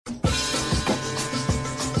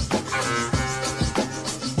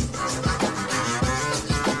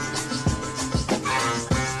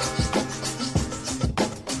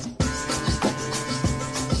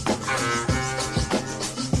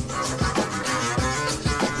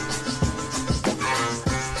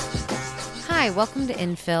Hi, welcome to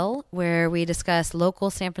Infill, where we discuss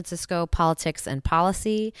local San Francisco politics and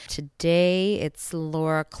policy. Today, it's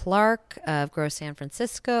Laura Clark of Grow San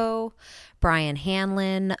Francisco, Brian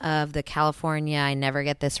Hanlon of the California I Never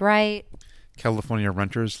Get This Right, California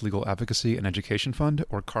Renters Legal Advocacy and Education Fund,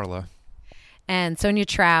 or CARLA, and Sonia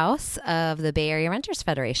Traus of the Bay Area Renters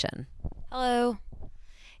Federation. Hello.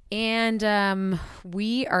 And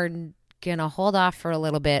we are going to hold off for a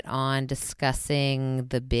little bit on discussing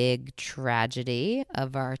the big tragedy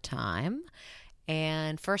of our time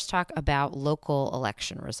and first talk about local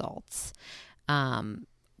election results.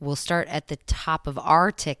 We'll start at the top of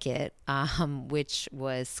our ticket, which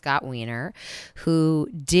was Scott Wiener, who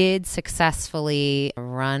did successfully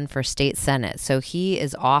run for state senate. So he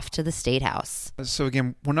is off to the state house. So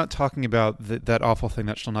again, we're not talking about that awful thing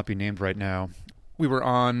that shall not be named right now. We were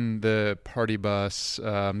on the party bus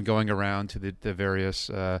going around to the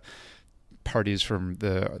various parties from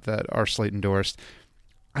that our slate endorsed.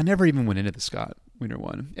 I never even went into the Scott Wiener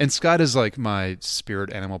one. And Scott is like my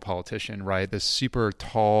spirit animal politician, right? This super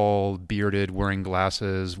tall, bearded, wearing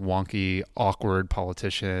glasses, wonky, awkward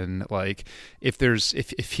politician. Like if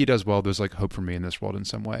he does well, there's like hope for me in this world in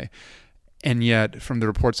some way. And yet from the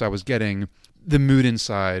reports I was getting, the mood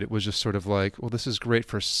inside was just sort of like, well, this is great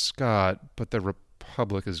for Scott, but the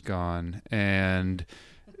Republic is gone. And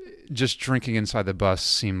just drinking inside the bus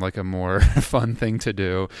seemed like a more fun thing to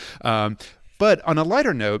do. But on a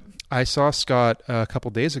lighter note, I saw Scott a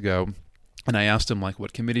couple days ago, and I asked him like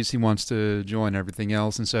what committees he wants to join and everything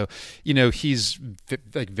else. And so, he's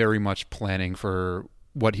like very much planning for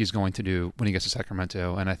what he's going to do when he gets to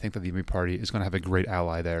Sacramento. And I think that the YIMBY Party is going to have a great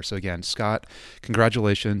ally there. So again, Scott,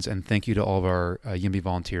 congratulations, and thank you to all of our YIMBY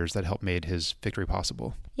volunteers that helped made his victory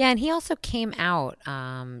possible. Yeah, and he also came out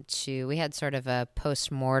we had sort of a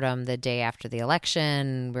post-mortem the day after the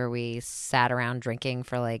election where we sat around drinking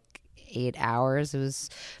for like 8 hours. It was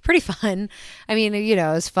pretty fun. I mean,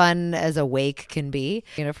 as fun as a wake can be,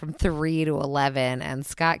 from 3 to 11. And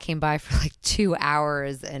Scott came by for like 2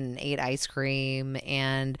 hours and ate ice cream.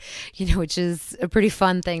 And, which is a pretty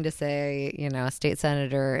fun thing to say. A state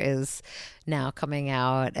senator is now coming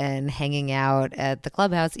out and hanging out at the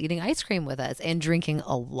clubhouse eating ice cream with us and drinking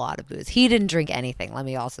a lot of booze. He didn't drink anything, let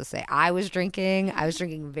me also say. I was drinking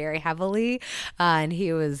very heavily, and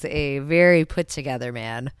he was a very put together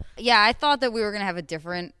man. Yeah, I thought that we were going to have a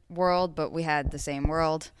different world, but we had the same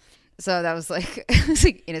world. So that was like, I was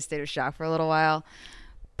like in a state of shock for a little while.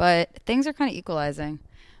 But things are kind of equalizing.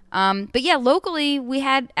 But yeah, locally, we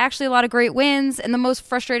had actually a lot of great wins. And the most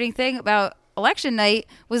frustrating thing about election night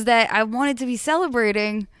was that I wanted to be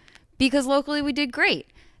celebrating because locally we did great.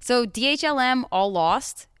 So DHLM all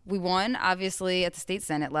lost. We won, obviously, at the state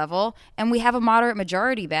senate level, and we have a moderate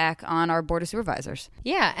majority back on our board of supervisors.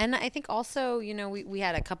 Yeah, and I think also, we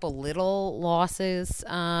had a couple little losses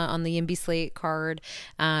on the YIMBY slate card.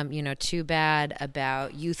 Too bad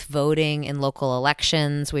about youth voting in local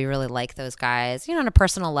elections. We really like those guys. On a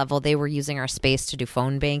personal level, they were using our space to do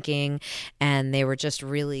phone banking, and they were just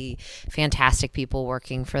really fantastic people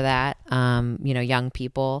working for that, young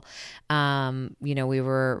people. We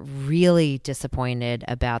were really disappointed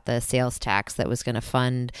about the sales tax that was going to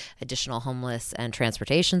fund additional homeless and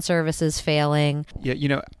transportation services failing.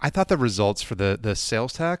 Yeah, I thought the results for the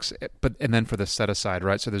sales tax, and then for the set aside,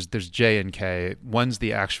 right? So there's J and K. One's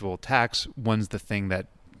the actual tax, one's the thing that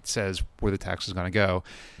says where the tax is going to go.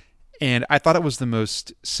 And I thought it was the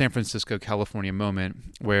most San Francisco, California moment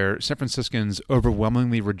where San Franciscans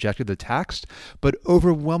overwhelmingly rejected the tax, but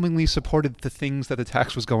overwhelmingly supported the things that the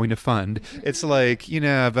tax was going to fund. It's like,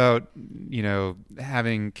 about,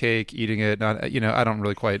 having cake, eating it, not, I don't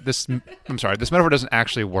really quite, this metaphor doesn't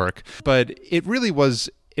actually work, but it really was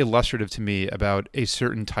illustrative to me about a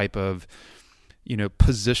certain type of,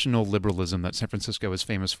 positional liberalism that San Francisco is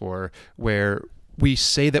famous for, where we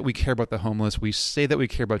say that we care about the homeless. We say that we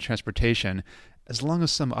care about transportation, as long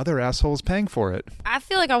as some other asshole is paying for it. I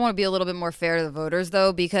feel like I want to be a little bit more fair to the voters,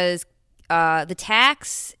 though, because the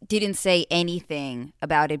tax didn't say anything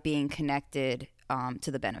about it being connected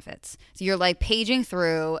to the benefits. So you're like paging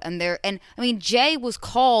through, Jay was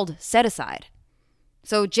called set aside.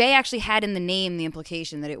 So Jay actually had in the name the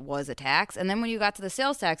implication that it was a tax. And then when you got to the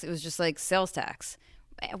sales tax, it was just like sales tax.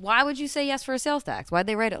 Why would you say yes for a sales tax? Why'd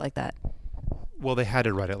they write it like that? Well, they had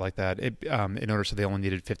to write it like that in order so they only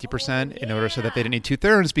needed 50%, in order so that they didn't need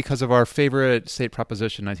 2/3 because of our favorite state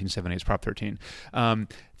proposition, 1978's Prop 13.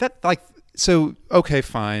 So, okay,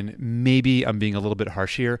 fine. Maybe I'm being a little bit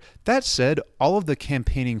harsh here. That said, all of the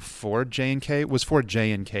campaigning for J&K was for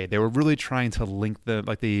J&K. They were really trying to link them,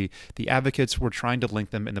 like the advocates were trying to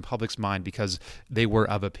link them in the public's mind because they were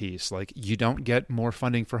of a piece. Like, you don't get more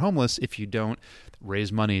funding for homeless if you don't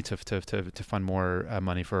raise money to fund more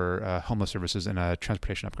money for homeless services and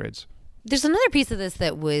transportation upgrades. There's another piece of this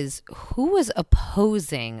that was who was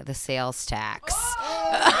opposing the sales tax.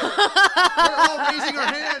 We're all raising our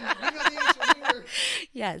hand. We know the answer here.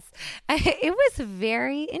 Yes. It was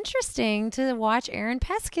very interesting to watch Aaron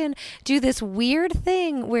Peskin do this weird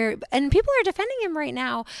thing where, and people are defending him right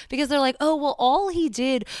now because they're like, oh, well, all he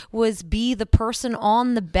did was be the person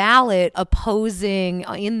on the ballot opposing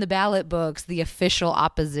in the ballot books the official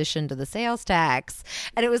opposition to the sales tax.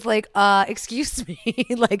 And it was like, excuse me,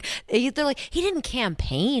 like, they're like, he didn't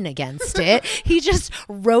campaign against it. He just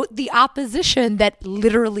wrote the opposition that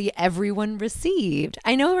literally everyone received.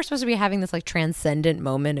 I know we're supposed to be having this like transcendent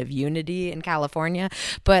moment of unity in California,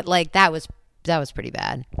 but like that was pretty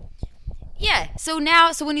bad. Yeah. So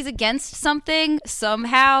when he's against something,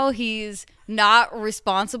 somehow he's not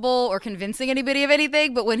responsible or convincing anybody of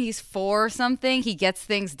anything. But when he's for something, he gets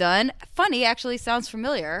things done. Funny, actually sounds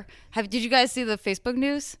familiar. Did you guys see the Facebook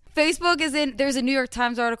news? Facebook there's a New York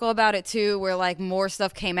Times article about it too, where like more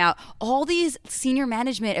stuff came out. All these senior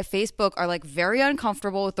management at Facebook are like very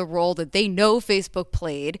uncomfortable with the role that they know Facebook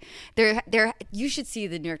played. You should see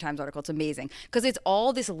the New York Times article. It's amazing because it's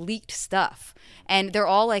all this leaked stuff. And they're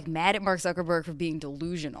all like mad at Mark Zuckerberg for being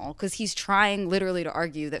delusional because he's trying literally to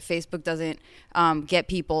argue that Facebook doesn't get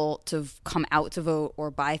people to come out to vote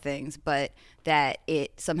or buy things, but that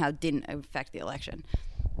it somehow didn't affect the election.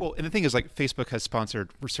 Well, and the thing is, like, Facebook has sponsored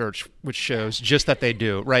research which shows just that they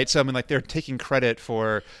do, right? So, I mean, like, they're taking credit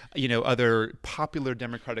for, other popular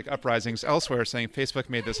democratic uprisings elsewhere, saying Facebook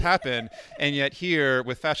made this happen, and yet here,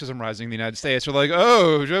 with fascism rising in the United States, we're like,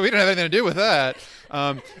 oh, we don't have anything to do with that.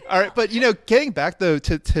 All right, but, getting back, though,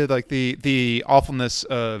 to like, the awfulness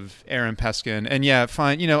of Aaron Peskin, and yeah,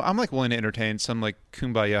 fine, I'm, like, willing to entertain some, like,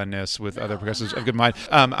 kumbaya-ness with other progressives of good mind.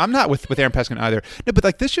 I'm not with Aaron Peskin either. No, but,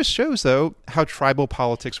 like, this just shows, though, how tribal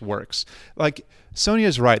politics works. Like,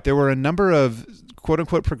 Sonia's right. There were a number of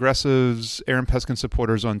quote-unquote progressives, Aaron Peskin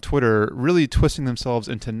supporters on Twitter really twisting themselves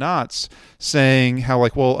into knots, saying how,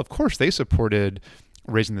 like, well, of course they supported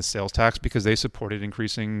raising the sales tax because they supported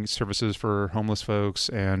increasing services for homeless folks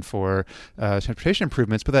and for transportation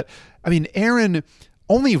improvements. But that, I mean, Aaron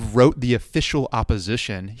only wrote the official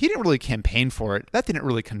opposition. He didn't really campaign for it. That didn't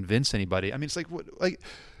really convince anybody. I mean, it's like, what, like,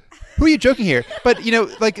 who are you joking here? But,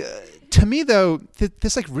 to me, though,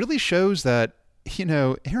 this like really shows that,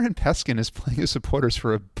 Aaron Peskin is playing his supporters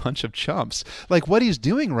for a bunch of chumps. Like, what he's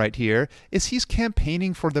doing right here is he's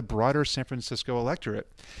campaigning for the broader San Francisco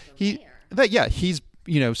electorate. He's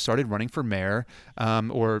started running for mayor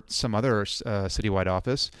or some other citywide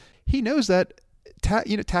office. He knows that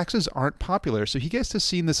taxes aren't popular, so he gets to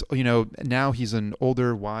see this. Now he's an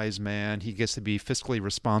older, wise man. He gets to be fiscally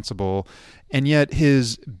responsible, and yet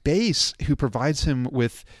his base, who provides him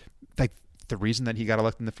with like the reason that he got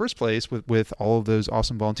elected in the first place, with all of those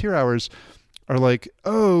awesome volunteer hours, are like,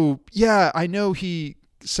 oh yeah, I know he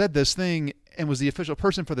said this thing and was the official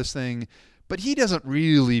person for this thing, but he doesn't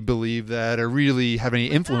really believe that or really have any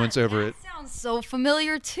influence over it. That sounds so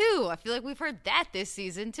familiar too. I feel like we've heard that this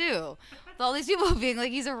season too. With all these people being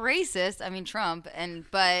like, he's a racist. I mean, Trump,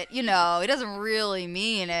 but he doesn't really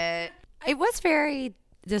mean it. It was very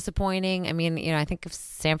disappointing. I mean, I think of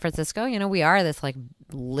San Francisco, we are this like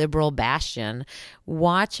liberal bastion.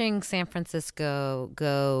 Watching San Francisco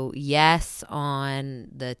go yes on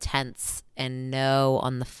the tents and no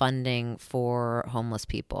on the funding for homeless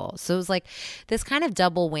people. So it was like this kind of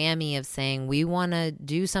double whammy of saying we want to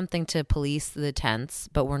do something to police the tents,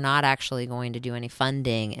 but we're not actually going to do any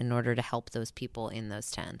funding in order to help those people in those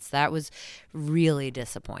tents. That was really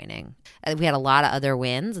disappointing. We had a lot of other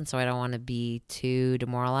wins, and so I don't want to be too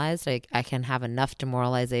demoralized. I can have enough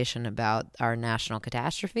demoralization about our national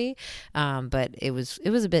catastrophe, but it was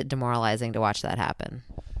a bit demoralizing to watch that happen.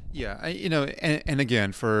 Yeah, and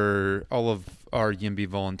again, for all of our YIMBY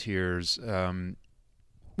volunteers,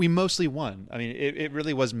 we mostly won. I mean, it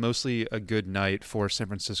really was mostly a good night for San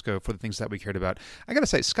Francisco for the things that we cared about. I got to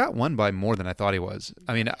say, Scott won by more than I thought he was.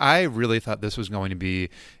 I mean, I really thought this was going to be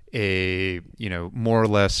a, more or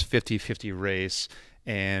less 50-50 race,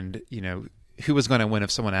 and, who was going to win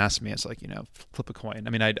if someone asked me. It's like, flip a coin.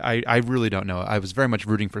 I mean, I really don't know. I was very much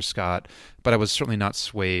rooting for Scott, but I was certainly not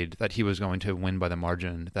swayed that he was going to win by the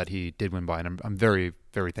margin that he did win by. And I'm very,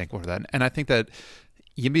 very thankful for that. And I think that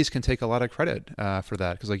YIMBYs can take a lot of credit for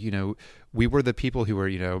that because, we were the people who were,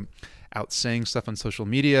 out saying stuff on social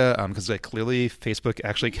media, because clearly Facebook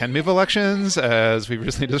actually can move elections, as we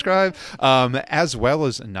recently described, as well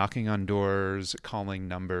as knocking on doors, calling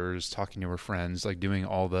numbers, talking to her friends, like doing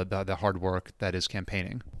all the hard work that is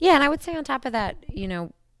campaigning. Yeah, and I would say on top of that,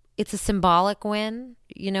 it's a symbolic win,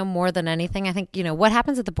 more than anything. I think, what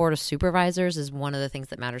happens at the Board of Supervisors is one of the things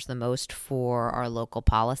that matters the most for our local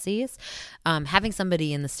policies. Having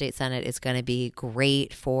somebody in the state Senate is going to be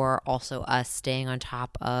great for also us staying on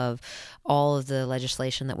top of all of the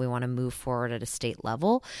legislation that we want to move forward at a state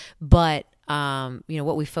level. But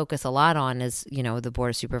what we focus a lot on is, the Board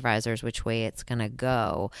of Supervisors, which way it's going to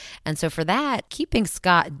go. And so for that, keeping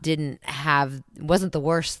Scott wasn't the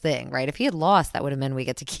worst thing, right? If he had lost, that would have meant we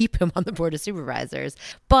get to keep him on the Board of Supervisors.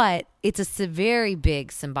 But it's a very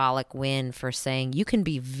big symbolic win for saying you can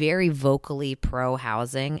be very vocally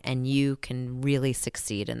pro-housing and you can really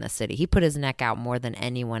succeed in the city. He put his neck out more than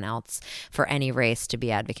anyone else for any race to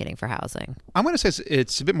be advocating for housing. I'm going to say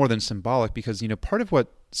it's a bit more than symbolic because, part of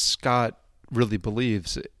what Scott really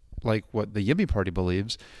believes, like what the Yimbie Party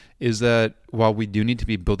believes, is that while we do need to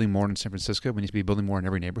be building more in San Francisco, we need to be building more in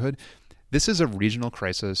every neighborhood. This is a regional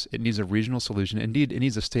crisis. It needs a regional solution. Indeed, it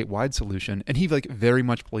needs a statewide solution. And he very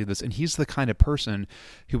much believed this. And he's the kind of person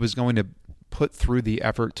who was going to put through the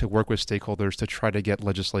effort to work with stakeholders to try to get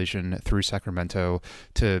legislation through Sacramento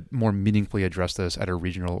to more meaningfully address this at a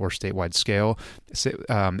regional or statewide scale.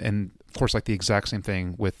 And of course, the exact same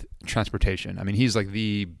thing with transportation. I mean, he's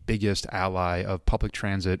the biggest ally of public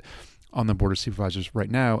transit on the Board of Supervisors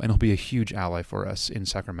right now, and he'll be a huge ally for us in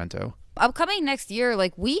Sacramento. Upcoming next year,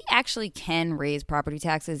 we actually can raise property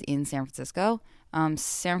taxes in San Francisco.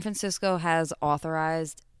 San Francisco has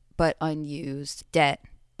authorized but unused debt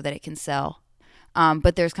that it can sell.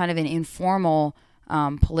 But there's kind of an informal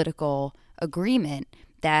political agreement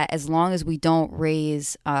that as long as we don't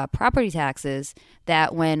raise property taxes,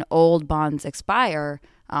 that when old bonds expire,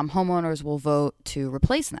 homeowners will vote to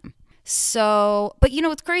replace them. So, but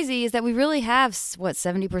what's crazy is that we really have,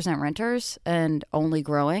 70% renters and only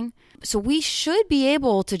growing. So we should be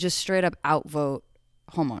able to just straight up outvote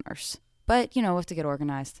homeowners. But, we have to get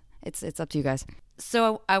organized. It's up to you guys.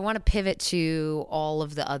 So I want to pivot to all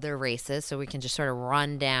of the other races so we can just sort of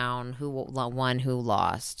run down who won, who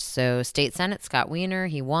lost. So State Senate, Scott Wiener,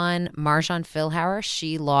 he won. Marjan Philhauer,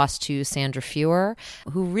 she lost to Sandra Feuer,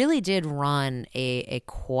 who really did run a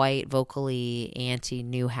quite vocally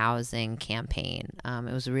anti-new housing campaign.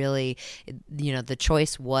 It was really, the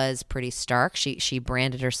choice was pretty stark. She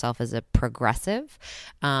branded herself as a progressive,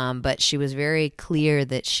 but she was very clear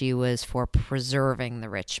that she was for preserving the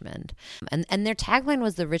Richmond. And their tagline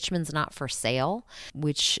was the Richmond's not for sale,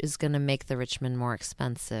 which is going to make the Richmond more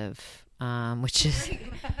expensive, which is...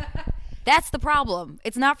 That's the problem.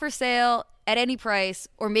 It's not for sale at any price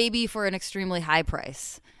or maybe for an extremely high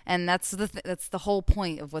price. And that's the whole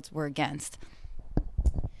point of what we're against.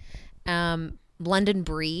 London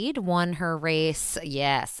Breed won her race,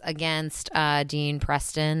 yes, against Dean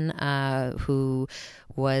Preston, who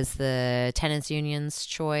was the tenants union's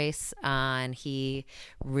choice, and he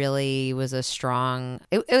really was a strong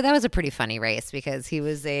that was a pretty funny race because he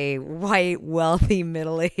was a white, wealthy,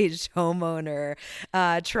 middle-aged homeowner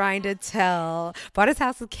bought his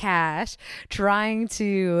house with cash, trying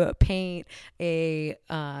to paint a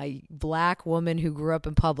black woman who grew up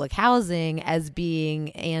in public housing as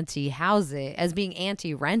being anti-housing, as being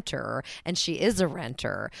anti-renter, and she is a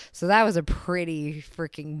renter. So that was a pretty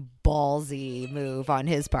freaking ballsy move on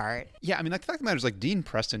his part. Yeah, I mean, the fact of the matter is, Dean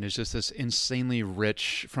Preston is just this insanely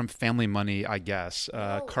rich, from family money, I guess,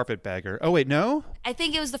 carpetbagger. Oh, wait, no? I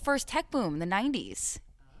think it was the first tech boom in the 90s.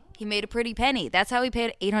 He made a pretty penny. That's how he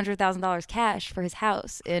paid $800,000 cash for his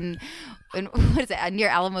house in what is it, near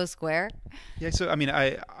Alamo Square. Yeah, so I mean,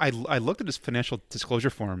 I looked at his financial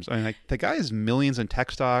disclosure forms. I mean, the guy has millions in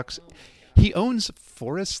tech stocks. He owns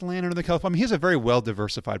forest land under the California. I mean, he has a very well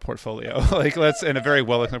diversified portfolio, and a very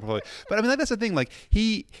well explained portfolio. But I mean, that's the thing.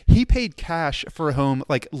 He paid cash for a home,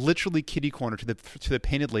 literally kitty corner to the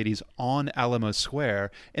painted ladies on Alamo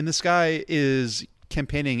Square, and this guy is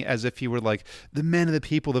campaigning as if he were the man of the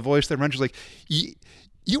people, the voice of the renters.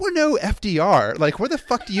 You are no FDR. Where the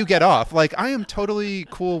fuck do you get off? I am totally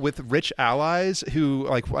cool with rich allies who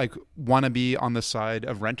want to be on the side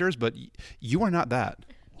of renters, but you are not that.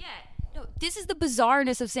 This is the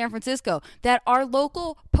bizarreness of San Francisco, that our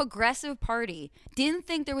local progressive party didn't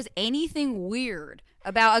think there was anything weird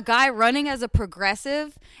about a guy running as a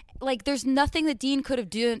progressive. There's nothing that Dean could have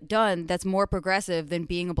done that's more progressive than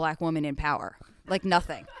being a black woman in power.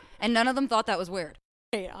 Nothing. And none of them thought that was weird.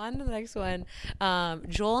 Okay, on to the next one.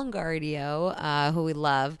 Joel Engardio, who we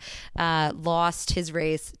love, lost his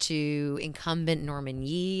race to incumbent Norman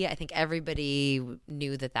Yee. I think everybody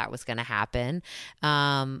knew that that was going to happen.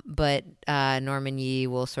 But Norman Yee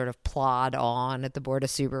will sort of plod on at the Board of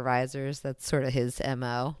Supervisors. That's sort of his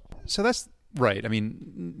MO. So that's right. I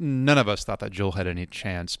mean, none of us thought that Joel had any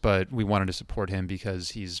chance, but we wanted to support him because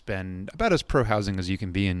he's been about as pro-housing as you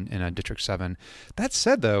can be in District 7. That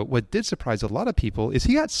said, though, what did surprise a lot of people is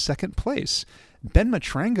he got second place. Ben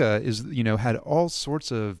Matranga had all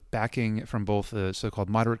sorts of backing from both the so-called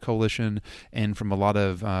moderate coalition and from a lot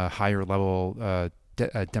of higher level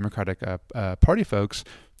Democratic Party folks,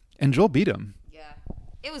 and Joel beat him.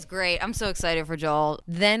 It was great. I'm so excited for Joel.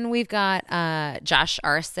 Then we've got Josh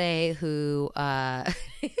Arce, who you're gonna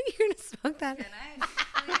smoke that. Can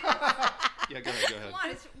I? Yeah, go ahead. Come on,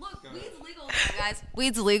 look, weed's legal now, guys.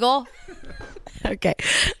 Weed's legal. Okay.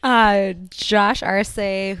 Josh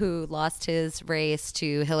Arce, who lost his race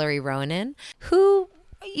to Hillary Ronen, who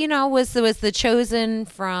was the chosen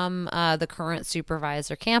from the current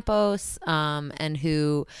supervisor Campos, and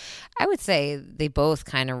who I would say they both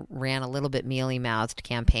kind of ran a little bit mealy-mouthed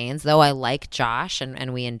campaigns. Though I like Josh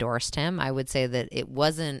and we endorsed him, I would say that it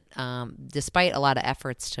wasn't, despite a lot of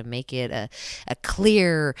efforts to make it a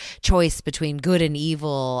clear choice between good and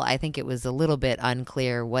evil, I think it was a little bit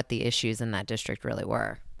unclear what the issues in that district really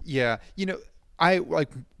were. Yeah,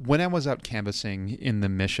 when I was out canvassing in the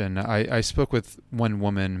Mission, I spoke with one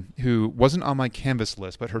woman who wasn't on my canvass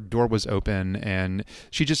list, but her door was open, and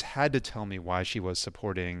she just had to tell me why she was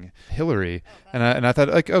supporting Hillary. And I thought,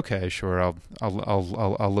 like, okay, sure,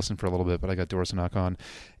 I'll listen for a little bit, but I got doors to knock on.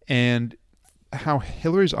 And how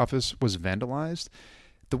Hillary's office was vandalized,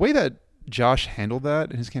 the way that Josh handled that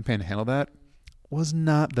and his campaign handled that was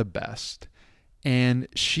not the best. And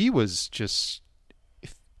she was just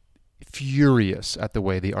furious at the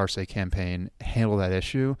way the Arce campaign handled that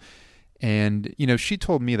issue. And, she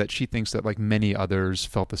told me that she thinks that, like many others,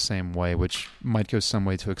 felt the same way, which might go some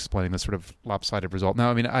way to explaining the sort of lopsided result.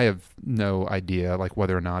 Now, I mean, I have no idea, like,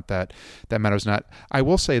 whether or not that matters or not. I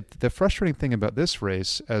will say the frustrating thing about this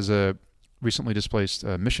race, as a recently displaced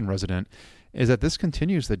Mission resident, is that this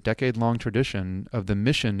continues the decade-long tradition of the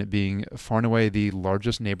Mission being far and away the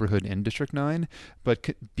largest neighborhood in District 9, but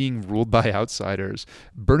being ruled by outsiders.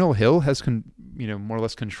 Bernal Hill has, more or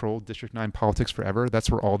less controlled District 9 politics forever.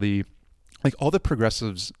 That's where all the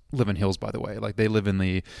progressives live in Hills, by the way. Like, they live in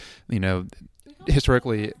the,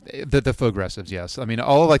 historically, the progressives, yes. I mean,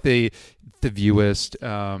 all like the viewist,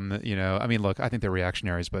 I mean, look, I think they're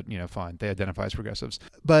reactionaries, but, fine. They identify as progressives.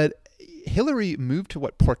 But Hillary moved to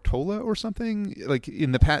Portola or something, like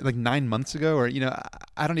in the past, like 9 months ago, or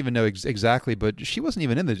I don't even know exactly, but she wasn't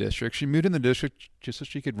even in the district. She moved in the district just so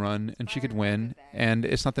she could run and she could win. And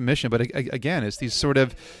it's not the Mission, but again, it's these sort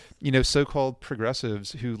of so-called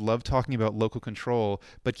progressives who love talking about local control,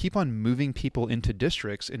 but keep on moving people into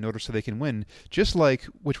districts in order so they can win. Just like,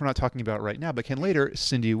 which we're not talking about right now, but can later,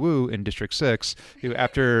 Cindy Wu in District 6, who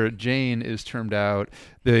after Jane is termed out,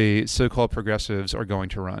 the so-called progressives are going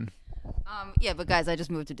to run. Yeah, but guys, I just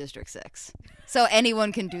moved to District 6. So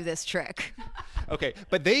anyone can do this trick. Okay,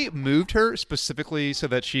 but they moved her specifically so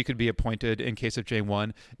that she could be appointed in case of Jane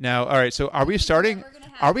won. Now, all right, so are we starting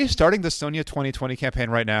the Sonia 2020 campaign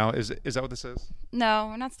right now? Is that what this is? No,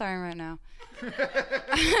 we're not starting right now.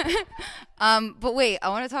 But wait, I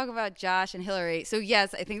want to talk about Josh and Hillary. So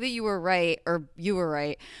yes, I think that you were right.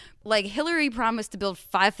 Like, Hillary promised to build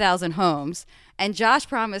 5,000 homes, and Josh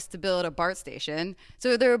promised to build a BART station.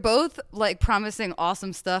 So they were both, like, promising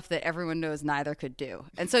awesome stuff that everyone knows neither could do.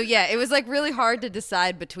 And so, yeah, it was, like, really hard to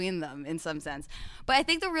decide between them in some sense. But I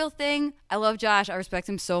think the real thing, I love Josh. I respect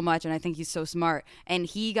him so much, and I think he's so smart. And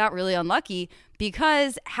he got really unlucky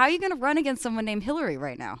because how are you going to run against someone named Hillary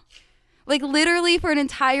right now? Like, literally for an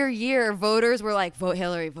entire year, voters were like, vote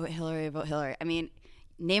Hillary, vote Hillary, vote Hillary. I mean,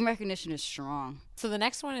 name recognition is strong. So the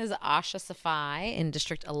next one is Asha Safai in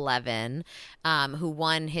District 11, who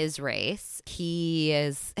won his race. He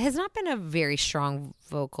has not been a very strong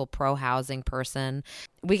vocal pro-housing person.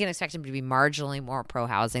 We can expect him to be marginally more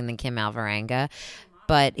pro-housing than Kim Alvarenga,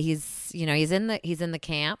 but he's in the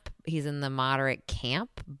camp. He's in the moderate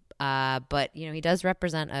camp. But he does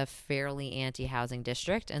represent a fairly anti-housing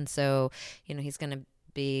district, and so he's going to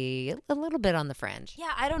be a little bit on the fringe.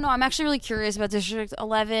 Yeah, I don't know. I'm actually really curious about District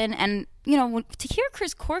 11, and to hear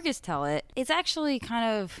Chris Corgus tell it, it's actually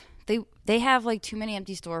kind of They have like too many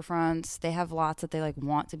empty storefronts. They have lots that they like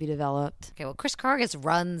want to be developed. Okay, well, Chris Kargas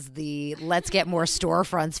runs the Let's Get More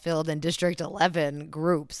Storefronts Filled in District 11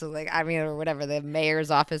 group. So, like, I mean, or whatever, the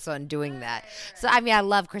mayor's office on doing that. So, I mean, I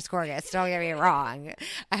love Chris Kargas. Don't get me wrong.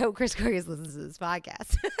 I hope Chris Kargas listens to this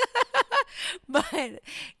podcast. But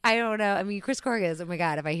I don't know. I mean, Chris Kargas, oh my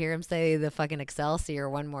God, if I hear him say the fucking Excelsior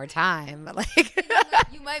one more time, like.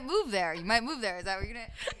 You might move there. Is that what you're going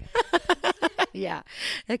to? Yeah.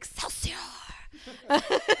 Excelsior.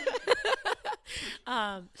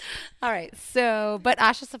 All right. So, but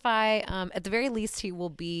Asha Safai, at the very least, he will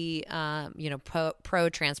be, pro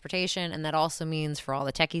transportation. And that also means for all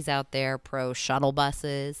the techies out there, pro shuttle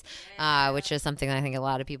buses, which is something I think a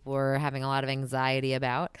lot of people were having a lot of anxiety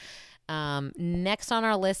about. Next on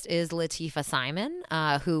our list is Latifah Simon,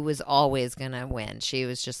 who was always going to win. She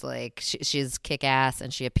was just like, she's kick-ass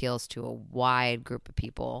and she appeals to a wide group of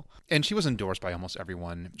people. And she was endorsed by almost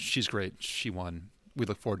everyone. She's great. She won. We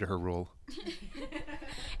look forward to her rule.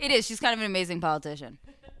 It is. She's kind of an amazing politician.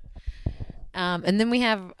 And then we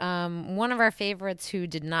have one of our favorites who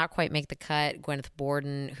did not quite make the cut, Gwyneth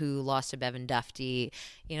Borden, who lost to Bevan Dufty.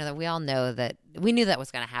 You know, that we all know that we knew that was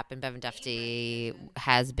going to happen. Bevan Dufty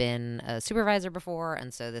has been a supervisor before,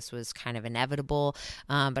 and so this was kind of inevitable.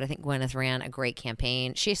 But I think Gwyneth ran a great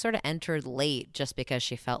campaign. She sort of entered late just because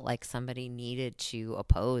she felt like somebody needed to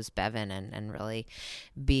oppose Bevan and really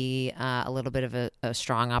be a little bit of a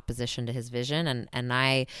strong opposition to his vision. And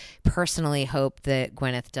I personally hope that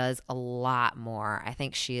Gwyneth does a lot more. I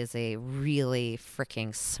think she is a really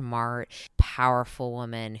freaking smart, powerful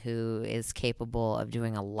woman who is capable of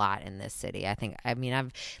doing a lot in this city.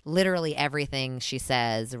 I've literally everything she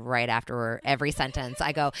says right after every sentence,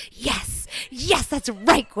 I go, yes, that's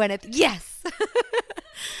right, Gwyneth, yes.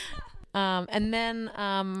 And then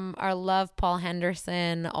our love, Paul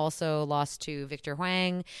Henderson, also lost to Victor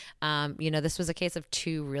Huang. This was a case of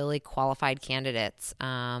two really qualified candidates,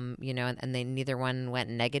 and neither one went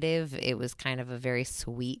negative. It was kind of a very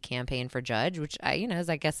sweet campaign for Judge, which is,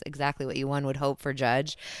 I guess, exactly what one would hope for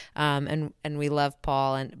Judge. And we love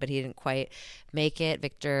Paul, but he didn't quite make it.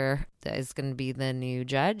 Victor is going to be the new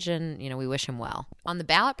judge, and we wish him well. On the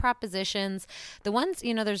ballot propositions, the ones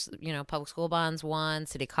there's public school bonds won,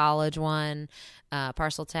 city college won,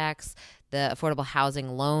 parcel tax, the affordable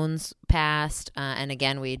housing loans passed, and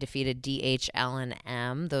again we defeated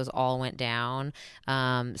DHL&M. Those all went down.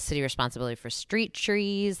 City responsibility for street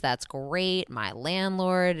trees, that's great. My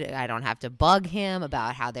landlord, I don't have to bug him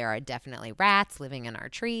about how there are definitely rats living in our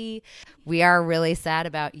tree. We are really sad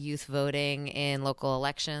about youth voting in local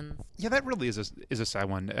elections. Yeah, that really is a sad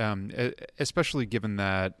one, especially given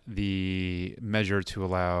that the measure to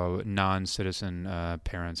allow non-citizen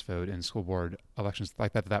parents vote in school board elections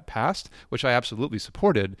like that passed, which I absolutely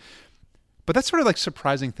supported. But that's sort of like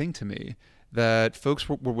surprising thing to me, that folks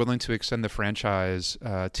were willing to extend the franchise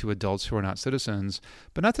to adults who are not citizens,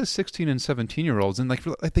 but not to 16 and 17-year-olds. And like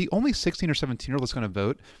the only 16 or 17-year-olds going to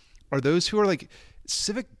vote are those who are like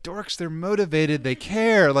civic dorks. They're motivated. They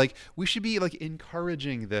care. Like, we should be like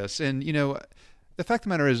encouraging this. And, the fact of the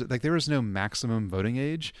matter is, like, there is no maximum voting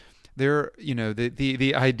age. There,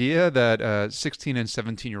 the idea that 16 and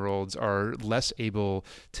 17-year-olds are less able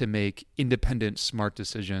to make independent, smart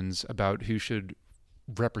decisions about who should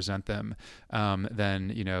represent them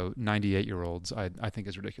than 98-year-olds, I think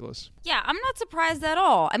is ridiculous. Yeah, I'm not surprised at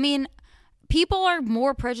all. I mean, people are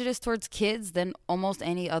more prejudiced towards kids than almost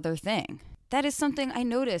any other thing. That is something I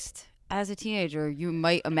noticed as a teenager, you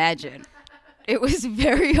might imagine. It was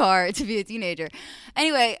very hard to be a teenager.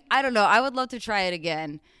 Anyway, I don't know. I would love to try it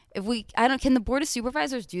again. Can the Board of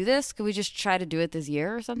Supervisors do this? Could we just try to do it this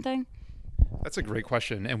year or something? That's a great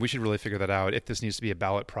question, and we should really figure that out, if this needs to be a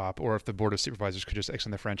ballot prop or if the Board of Supervisors could just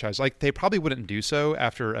extend the franchise. Like, they probably wouldn't do so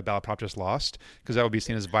after a ballot prop just lost, because that would be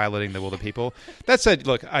seen as violating the will of the people. That said,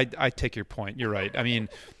 look, I take your point. You're right. I mean,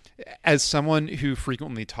 as someone who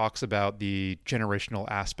frequently talks about the generational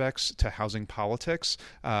aspects to housing politics,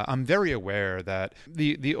 I'm very aware that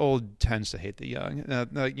the old tends to hate the young.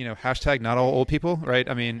 Hashtag not all old people, right?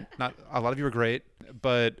 I mean, not a lot of you are great,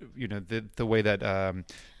 but the way that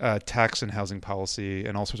tax and housing policy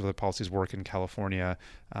and all sorts of other policies work in California,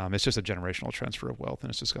 it's just a generational transfer of wealth,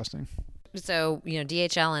 and it's disgusting. So,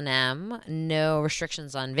 DHL&M, no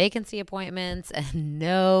restrictions on vacancy appointments, and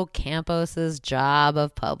no Campos's job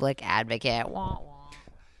of public advocate. Wah, wah.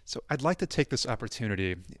 So I'd like to take this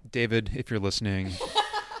opportunity. David, if you're listening,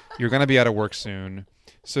 you're going to be out of work soon.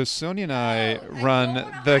 So Sonia and I run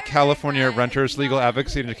the California Renters Legal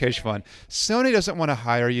Advocacy and Education Fund. Sonia doesn't want to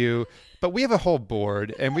hire you, but we have a whole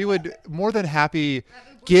board, and we would more than happy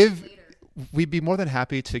give we'd be more than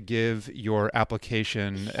happy to give your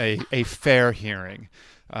application a fair hearing.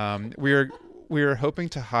 We're hoping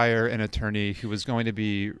to hire an attorney who is going to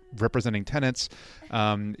be representing tenants.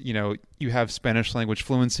 You have Spanish language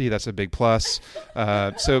fluency. That's a big plus.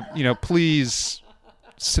 So please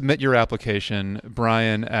submit your application,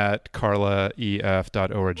 Brian at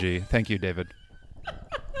carlaef.org. Thank you, David.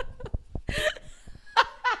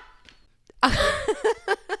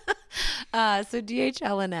 So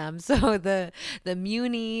DHL&M. So the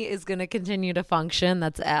Muni is going to continue to function.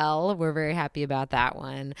 That's L. We're very happy about that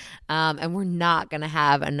one. And we're not going to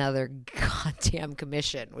have another goddamn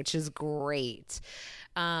commission, which is great.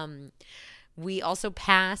 We also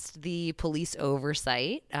passed the police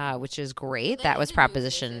oversight, which is great. That was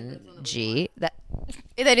Proposition G. That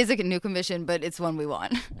is a new commission, but it's one we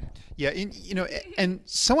want. Yeah, and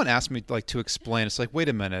someone asked me to explain. It's like, wait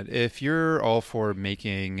a minute. If you're all for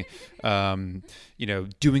making,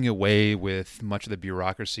 doing away with much of the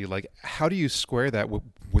bureaucracy, how do you square that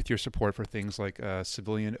with your support for things like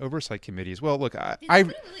civilian oversight committees? Well, look,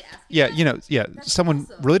 someone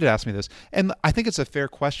really did ask me this, and I think it's a fair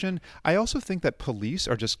question. I also think that police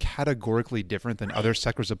are just categorically different than other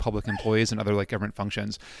sectors of public employees and other government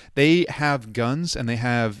functions. They have guns, and they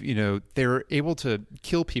have, they're able to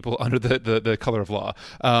kill people under the color of law.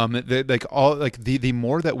 The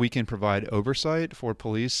more that we can provide oversight for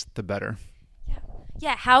police, the better.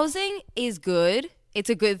 Yeah, housing is good. It's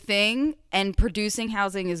a good thing, and producing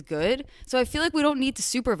housing is good. So I feel like we don't need to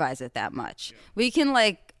supervise it that much. Yeah. We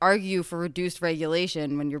can argue for reduced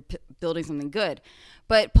regulation when you're building something good.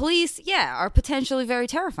 But police, are potentially very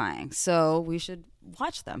terrifying. So we should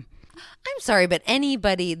watch them. I'm sorry, but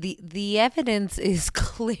anybody, the evidence is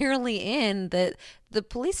clearly in that the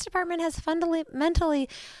police department has fundamentally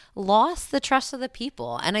lost the trust of the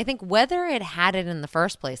people. And I think whether it had it in the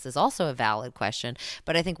first place is also a valid question.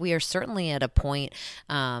 But I think we are certainly at a point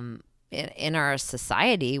in our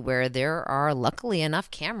society where there are luckily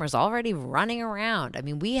enough cameras already running around. I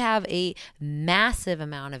mean, we have a massive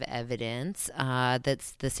amount of evidence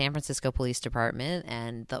that's the San Francisco Police Department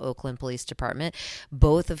and the Oakland Police Department,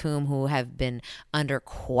 both of who have been under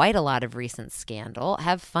quite a lot of recent scandal,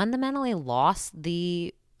 have fundamentally lost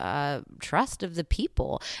the trust of the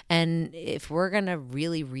people. And if we're going to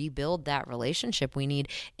really rebuild that relationship, we need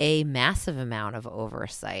a massive amount of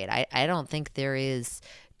oversight. I don't think there is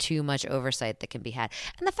too much oversight that can be had.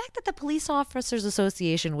 And the fact that the Police Officers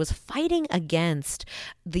Association was fighting against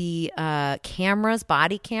the cameras,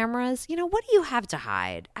 body cameras, what do you have to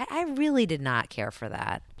hide? I really did not care for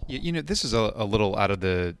that. This is a little out of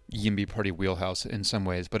the YIMBY party wheelhouse in some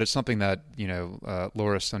ways, but it's something that,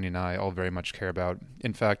 Laura, Sonia, and I all very much care about.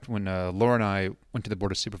 In fact, when Laura and I went to the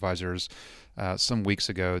Board of Supervisors some weeks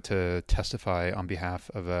ago to testify on behalf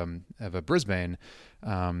of Brisbane,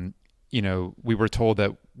 we were told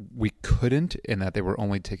that we couldn't and that they were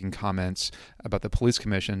only taking comments about the police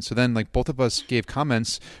commission. So then both of us gave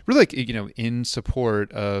comments really in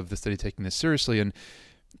support of the city taking this seriously. And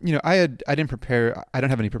I don't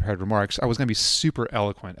have any prepared remarks. I was going to be super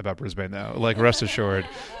eloquent about Brisbane though, rest assured.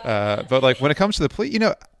 But when it comes to the police,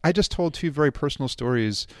 I just told two very personal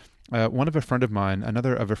stories. One of a friend of mine,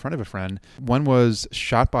 another of a friend of a friend. One was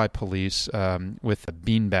shot by police with a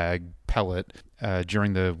beanbag pellet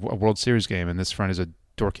during the World Series game, and this friend is a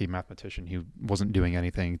dorky mathematician who wasn't doing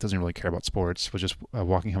anything, doesn't really care about sports, was just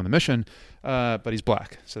walking home the mission, but he's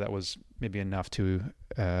black, so that was maybe enough to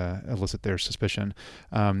elicit their suspicion.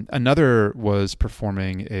 Another was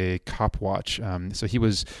performing a cop watch, so he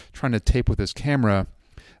was trying to tape with his camera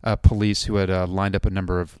police who had lined up a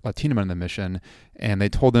number of Latino men on the mission, and they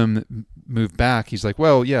told him move back. He's like,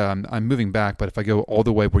 well, yeah, I'm moving back, but if I go all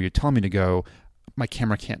the way where you tell me to go, my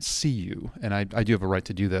camera can't see you, and I do have a right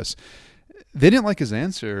to do this. They didn't like his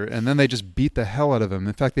answer, and then they just beat the hell out of him.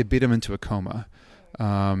 In fact, they beat him into a coma.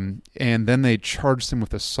 And then they charged him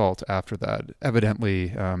with assault after that.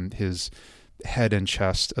 Evidently, his head and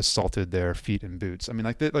chest assaulted their feet and boots. I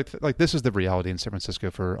mean, this is the reality in San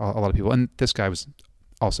Francisco for a lot of people. And this guy was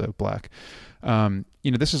also black.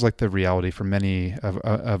 This is the reality for many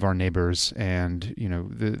of our neighbors, and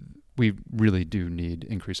we really do need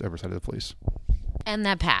increased oversight of the police. And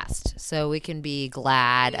that passed, so we can be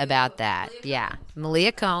glad about that. Yeah,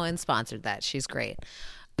 Malia Cohen sponsored that. She's great.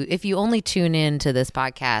 If you only tune in to this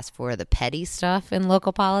podcast for the petty stuff in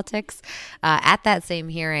local politics, at that same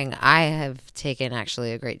hearing, I have taken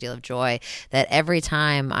actually a great deal of joy that every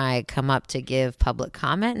time I come up to give public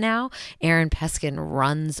comment now, Aaron Peskin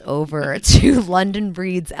runs over to London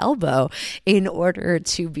Breed's elbow in order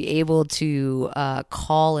to be able to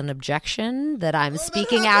call an objection that I'm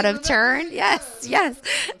speaking out of turn. Yes.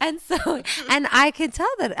 And so, and I can tell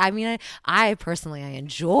that, I mean, I personally, I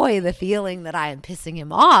enjoy the feeling that I am pissing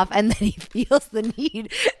him off, and then he feels the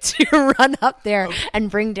need to run up there and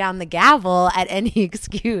bring down the gavel at any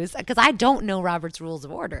excuse, because I don't know Robert's Rules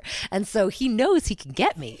of Order, and so he knows he can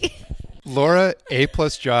get me. Laura, A+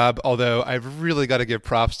 job, although I've really got to give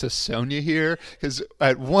props to Sonia here, because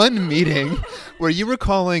at one meeting where you were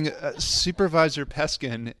calling Supervisor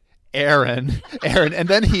Peskin Aaron, and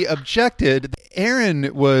then he objected.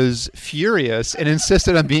 Aaron was furious and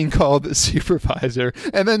insisted on being called supervisor.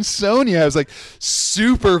 And then Sonia was like,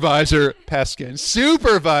 Supervisor Peskin,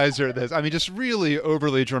 supervisor this. I mean, just really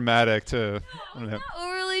overly dramatic to, I don't know.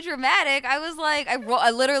 Overly dramatic. I was like,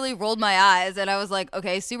 I literally rolled my eyes and I was like,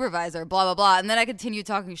 okay, supervisor, blah, blah, blah. And then I continued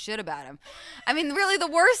talking shit about him. I mean, really, the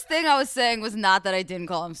worst thing I was saying was not that I didn't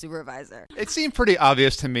call him supervisor. It seemed pretty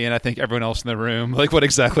obvious to me, and I think everyone else in the room, like what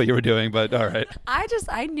exactly you were doing, but all right.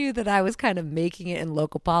 I knew that I was kind of making it in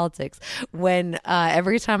local politics when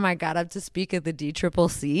every time I got up to speak at the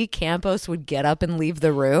DCCC, Campos would get up and leave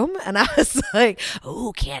the room. And I was like,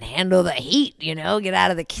 oh, can't handle the heat, get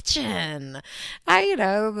out of the kitchen.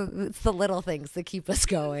 It's the little things that keep us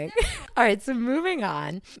going. All right, so moving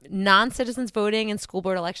on. Non-citizens voting in school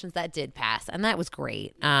board elections, that did pass, and that was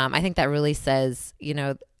great. I think that really says,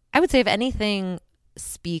 I would say if anything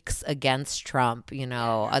speaks against Trump,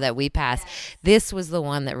 that we passed, this was the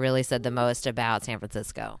one that really said the most about San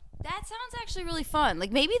Francisco. That sounds actually really fun.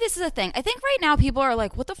 Like, maybe this is a thing. I think right now people are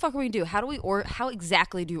like, what the fuck are we going to do? How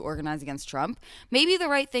exactly do you organize against Trump? Maybe the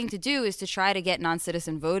right thing to do is to try to get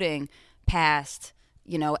non-citizen voting passed,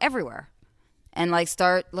 everywhere. And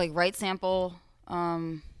start right sample,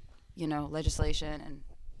 legislation and,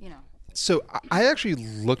 So I actually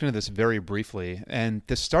looked into this very briefly, and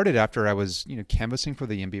this started after I was, canvassing for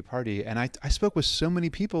the YIMBY party, and I spoke with so many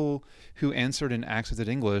people who answered in accented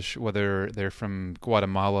English, whether they're from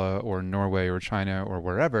Guatemala or Norway or China or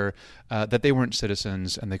wherever, that they weren't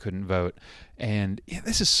citizens and they couldn't vote. And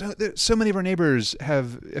this is so many of our neighbors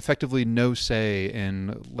have effectively no say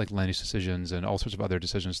in land use decisions and all sorts of other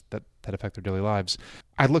decisions that affect their daily lives.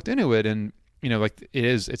 I looked into it, and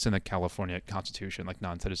it's in the California Constitution,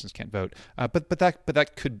 non-citizens can't vote. But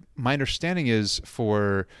that could, my understanding is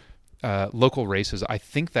for local races, I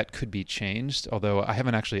think that could be changed, although I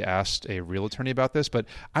haven't actually asked a real attorney about this, but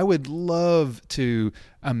I would love to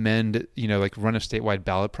amend, run a statewide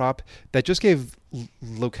ballot prop that just gave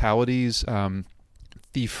localities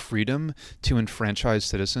the freedom to enfranchise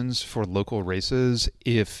citizens for local races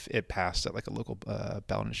if it passed at a local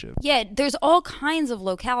ballot initiative. Yeah, there's all kinds of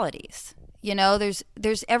localities.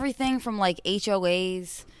 There's everything from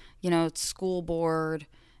HOAs, school board,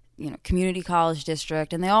 community college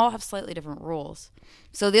district, and they all have slightly different rules.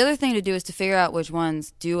 So the other thing to do is to figure out which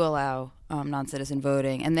ones do allow non-citizen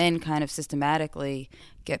voting, and then kind of systematically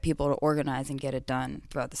get people to organize and get it done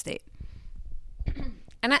throughout the state.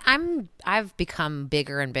 And I've become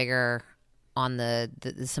bigger and bigger on the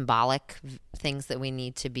symbolic things that we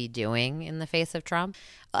need to be doing in the face of Trump.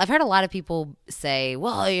 I've heard a lot of people say,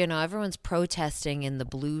 well, everyone's protesting in the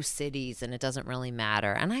blue cities and it doesn't really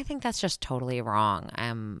matter. And I think that's just totally wrong.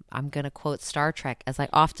 I'm going to quote Star Trek, as I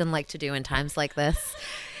often like to do in times like this.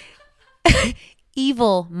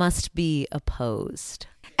 Evil must be opposed.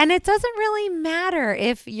 And it doesn't really matter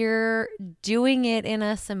if you're doing it in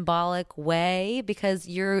a symbolic way, because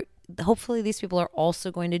hopefully these people are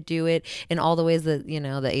also going to do it in all the ways that, the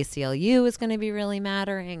ACLU is going to be really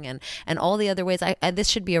mattering, and all the other ways. This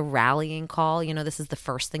should be a rallying call. This is the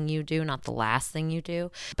first thing you do, not the last thing you do.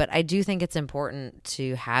 But I do think it's important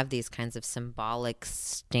to have these kinds of symbolic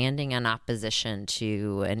standing in opposition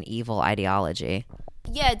to an evil ideology.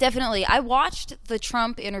 Yeah, definitely. I watched the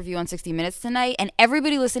Trump interview on 60 Minutes tonight, and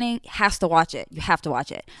everybody listening has to watch it. You have to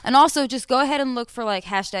watch it. And also, just go ahead and look for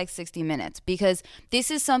hashtag 60 Minutes, because this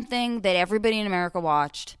is something that everybody in America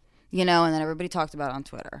watched, and then everybody talked about on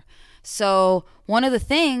Twitter. So one of the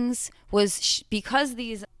things was because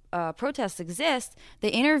these protests exist, the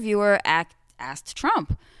interviewer asked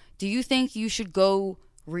Trump, do you think you should go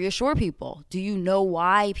reassure people? Do you know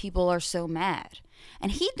why people are so mad?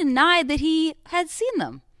 And he denied that he had seen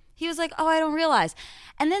them. He was like, oh, I don't realize.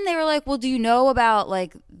 And then they were like, well, do you know about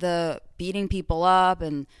the beating people up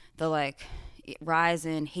and the rise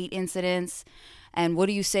in hate incidents? And what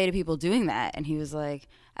do you say to people doing that? And he was like,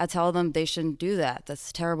 I tell them they shouldn't do that. That's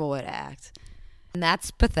a terrible way to act. And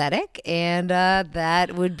that's pathetic, and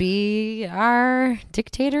that would be our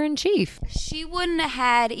dictator in chief. She wouldn't have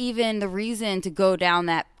had even the reason to go down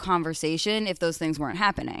that conversation if those things weren't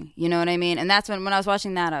happening. You know what I mean? And that's when I was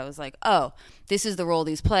watching that, I was like, oh, this is the role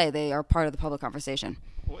these play. They are part of the public conversation.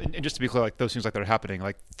 And just to be clear, like those things like that are happening,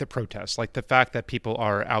 like the protests, like the fact that people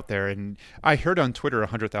are out there. And I heard on Twitter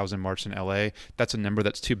 100,000 marched in LA. That's a number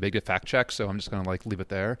that's too big to fact check, so I'm just going to like leave it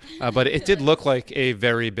there. But it did look like a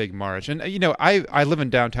very big march. And I live in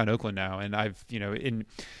downtown Oakland now, and I've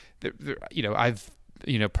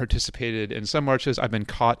participated in some marches. I've been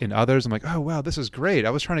caught in others. I'm like, oh wow, this is great. I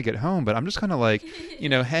was trying to get home, but I'm just kind of like,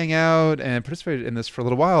 hang out and participate in this for a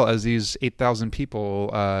little while as these 8,000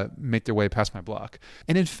 people make their way past my block.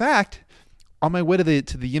 And in fact, on my way to the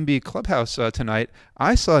YIMBY clubhouse tonight,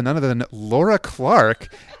 I saw none other than Laura Clark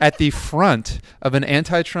at the front of an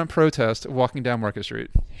anti-Trump protest walking down Market Street.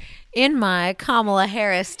 In my Kamala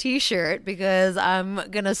Harris t-shirt, because I'm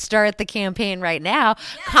going to start the campaign right now.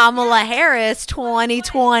 Kamala Harris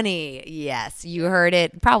 2020. Yes, you heard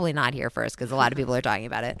it. Probably not here first because a lot of people are talking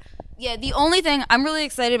about it. Yeah, the only thing I'm really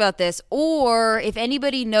excited about this, or if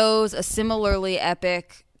anybody knows a similarly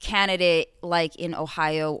epic candidate like in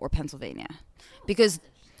Ohio or Pennsylvania, because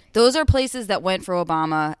those are places that went for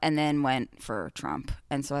Obama and then went for Trump.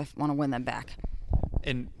 And so I want to win them back.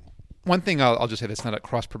 And one thing I'll just say that's not at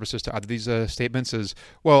cross purposes to either of these statements is,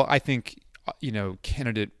 well, I think,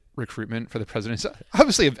 candidate recruitment for the president is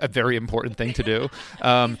obviously a very important thing to do.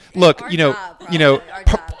 Look,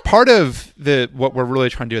 part of what we're really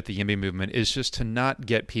trying to do at the YIMBY movement is just to not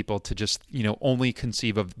get people to just, only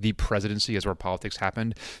conceive of the presidency as where politics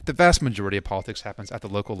happened. The vast majority of politics happens at the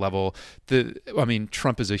local level.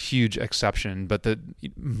 Trump is a huge exception, but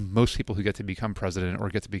most people who get to become president or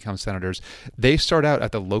get to become senators, they start out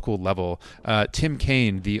at the local level. Tim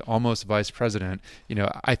Kaine, the almost vice president,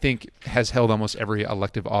 I think has held almost every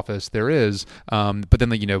elective office there is, but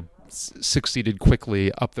then succeeded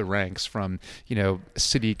quickly up the ranks from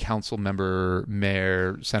city council member,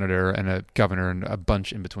 mayor, senator, and a governor, and a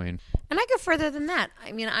bunch in between. And I go further than that.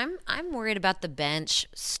 I mean, I'm worried about the bench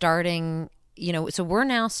starting. So we're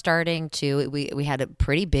now starting to, we had a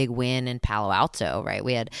pretty big win in Palo Alto,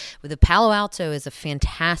 right? The Palo Alto is a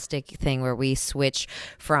fantastic thing where we switch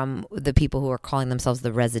from the people who are calling themselves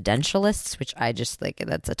the residentialists, which I just think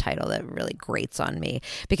that's a title that really grates on me,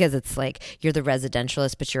 because it's like you're the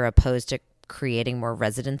residentialist, but you're opposed to creating more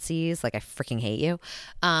residencies. Like, I freaking hate you.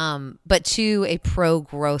 But to a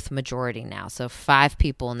pro-growth majority now. So 5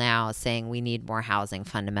 people now saying we need more housing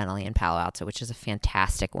fundamentally in Palo Alto, which is a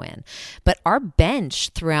fantastic win. But our bench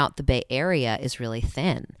throughout the Bay Area is really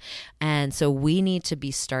thin. And so we need to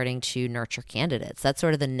be starting to nurture candidates. That's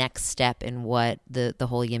sort of the next step in what the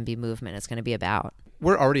whole YIMBY movement is going to be about.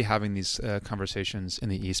 We're already having these conversations in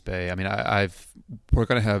the East Bay. I mean, we're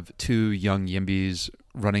going to have 2 young YIMBYs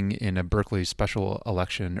running in a Berkeley special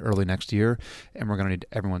election early next year, and we're going to need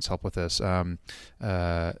everyone's help with this.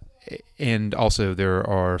 And also there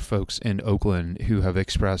are folks in Oakland who have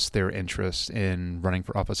expressed their interest in running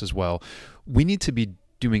for office as well. We need to be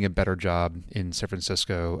doing a better job in San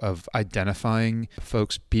Francisco of identifying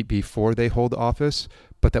folks before they hold office,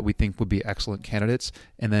 but that we think would be excellent candidates,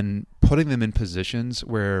 and then putting them in positions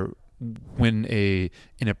where when an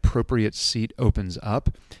appropriate seat opens up,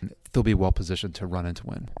 they'll be well positioned to run and to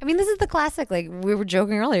win. I mean, this is the classic, like we were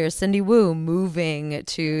joking earlier, Cindy Wu moving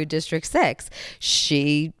to District 6.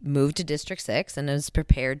 She moved to District 6 and is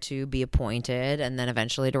prepared to be appointed and then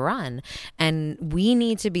eventually to run. And we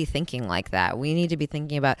need to be thinking like that. We need to be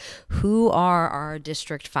thinking about who are our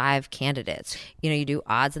District 5 candidates. You do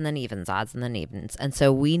odds and then evens. And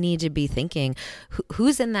so we need to be thinking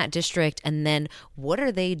who's in that district, and then what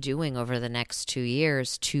are they doing over the next 2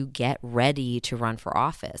 years to get ready to run for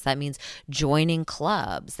office. That means joining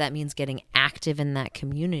clubs. That means getting active in that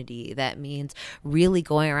community. That means really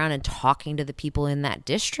going around and talking to the people in that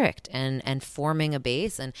district and forming a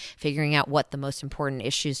base and figuring out what the most important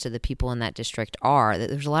issues to the people in that district are.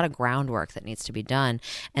 There's a lot of groundwork that needs to be done,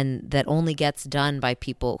 and that only gets done by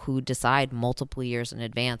people who decide multiple years in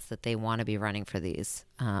advance that they want to be running for these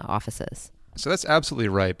offices. So that's absolutely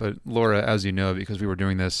right. But Laura, as you know, because we were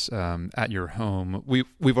doing this at your home,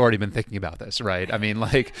 we've already been thinking about this, right? I mean,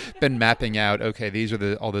 been mapping out, okay, these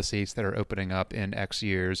are all the seats that are opening up in X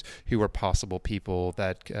years, who are possible people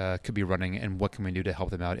that could be running, and what can we do to help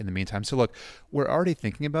them out in the meantime. So look, we're already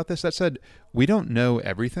thinking about this. That said, we don't know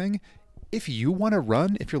everything. If you want to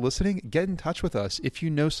run, if you're listening, get in touch with us. If you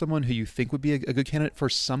know someone who you think would be a good candidate for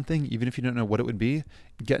something, even if you don't know what it would be,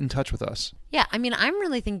 get in touch with us. Yeah, I mean, I'm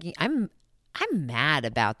really thinking, I'm mad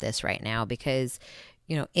about this right now because,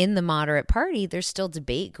 in the moderate party, there's still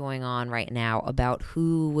debate going on right now about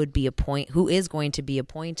who is going to be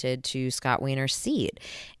appointed to Scott Wiener's seat.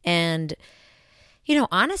 And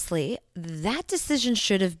honestly, that decision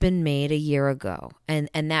should have been made a year ago, and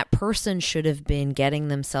that person should have been getting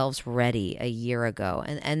themselves ready a year ago.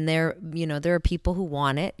 And there are people who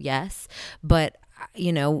want it, yes, but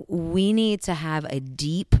we need to have a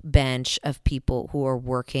deep bench of people who are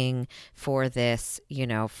working for this,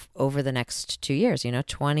 over the next 2 years.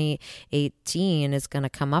 2018 is going to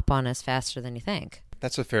come up on us faster than you think.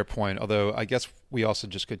 That's a fair point, although I guess we also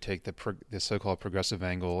just could take the so-called progressive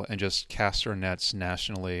angle and just cast our nets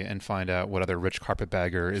nationally and find out what other rich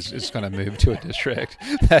carpetbagger is going to move to a district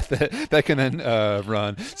that can then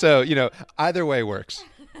run. So, either way works.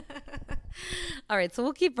 All right, so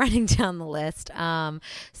we'll keep running down the list.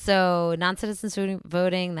 So non-citizen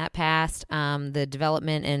voting, that passed. The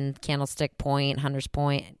development in Candlestick Point, Hunters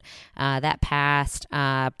Point, that passed.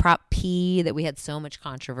 Prop P that we had so much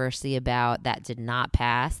controversy about, that did not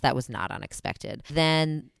pass. That was not unexpected.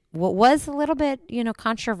 Then what was a little bit,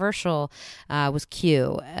 controversial was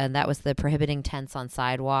Q, and that was the prohibiting tents on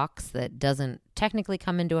sidewalks. That doesn't technically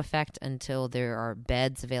come into effect until there are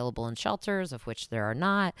beds available in shelters, of which there are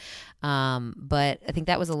not. But I think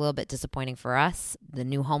that was a little bit disappointing for us. The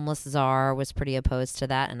new homeless czar was pretty opposed to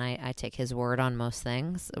that, and I take his word on most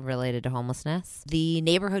things related to homelessness. The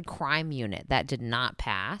neighborhood crime unit, that did not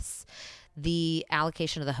pass. The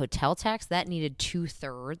allocation of the hotel tax, that needed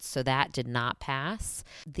 2/3, so that did not pass.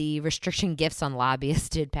 The restriction gifts on lobbyists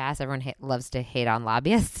did pass. Everyone loves to hate on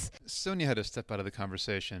lobbyists. Sonia had to step out of the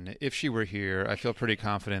conversation. If she were here, I feel pretty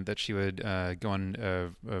confident that she would go on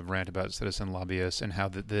a rant about citizen lobbyists and how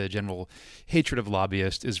the general hatred of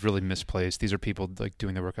lobbyists is really misplaced. These are people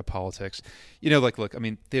doing the work of politics. Look, I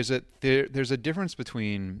mean, there's a difference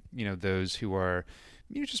between those who are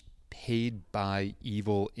just paid by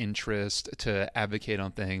evil interest to advocate on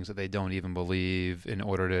things that they don't even believe in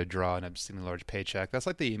order to draw an obscenely large paycheck. That's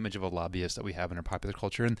like the image of a lobbyist that we have in our popular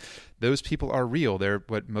culture, and those people are real. They're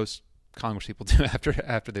what most Congress people do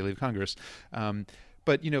after they leave Congress.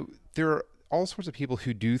 But there are all sorts of people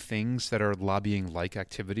who do things that are lobbying-like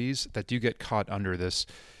activities that do get caught under this,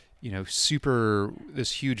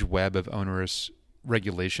 this huge web of onerous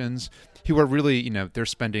regulations, who are really, they're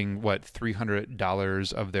spending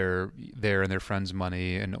 $300 of their and their friends'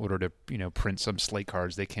 money in order to, print some slate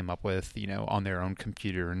cards they came up with, on their own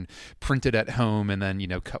computer and print it at home and then,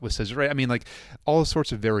 cut with scissors. Right? I mean, all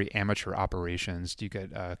sorts of very amateur operations do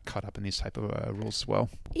get caught up in these type of rules as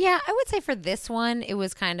well. Yeah, I would say for this one, it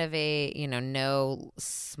was kind of a, no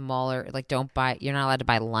smaller, you're not allowed to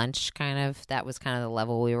buy lunch kind of. That was kind of the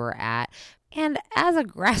level we were at. And as a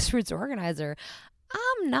grassroots organizer,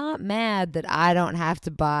 I'm not mad that I don't have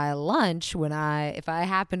to buy lunch if I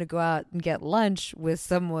happen to go out and get lunch with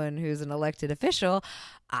someone who's an elected official.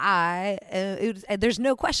 There's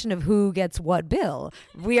no question of who gets what bill.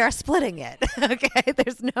 We are splitting it. Okay,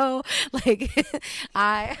 there's no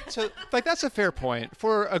So that's a fair point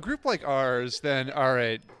for a group like ours. Then all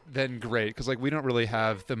right. Then great, because we don't really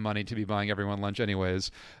have the money to be buying everyone lunch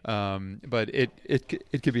anyways. But it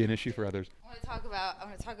could be an issue for others. I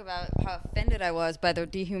want to talk about how offended I was by the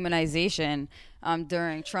dehumanization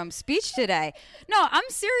during Trump's speech today. No, I'm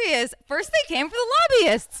serious. First they came for the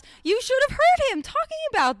lobbyists. You should have heard him talking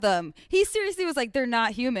about them. He seriously was like, they're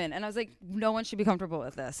not human. And I was like, no one should be comfortable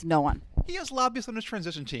with this. No one. He has lobbyists on his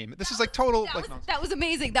transition team. This is total. That was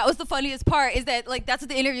amazing. That was the funniest part. Is that that's what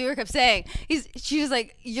the interviewer kept saying. She was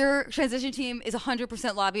like, your transition team is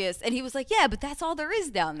 100% lobbyists, and he was like, yeah, but that's all there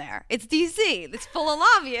is down there. It's DC. It's full of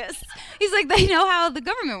lobbyists. He's like, they know how the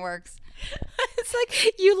government works. It's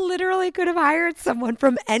like you literally could have hired someone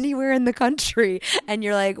from anywhere in the country, and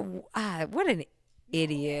you're like, what an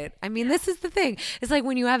idiot. I mean, this is the thing. It's like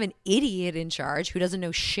when you have an idiot in charge who doesn't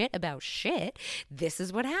know shit about shit, this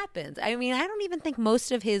is what happens. I mean, I don't even think most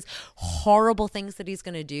of his horrible things that he's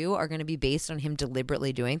going to do are going to be based on him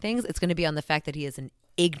deliberately doing things. It's going to be on the fact that he is an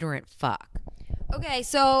ignorant fuck. Okay,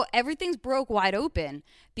 so everything's broke wide open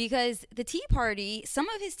because the Tea Party, some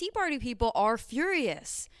of his Tea Party people are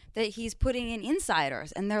furious that he's putting in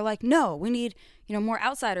insiders, and they're like, no, we need more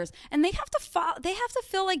outsiders, and they have to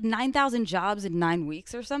fill 9,000 jobs in 9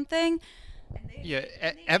 weeks or something. Yeah,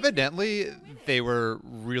 evidently they were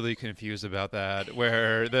really confused about that,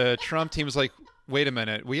 where the Trump team was like, wait a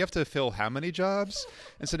minute, we have to fill how many jobs?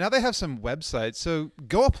 And so now they have some websites, so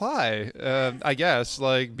go apply, I guess,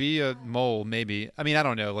 be a mole, maybe. I mean, I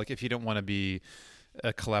don't know, if you don't want to be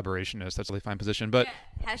a collaborationist, that's a really fine position, but yeah.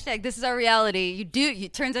 Hashtag this is our reality.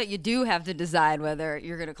 It turns out you do have to decide whether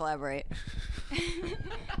you're going to collaborate.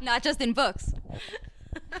 Not just in books.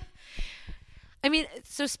 I mean,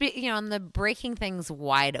 so on the breaking things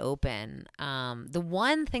wide open, the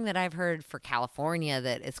one thing that I've heard for California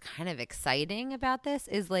that is kind of exciting about this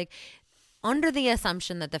is like, under the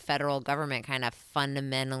assumption that the federal government kind of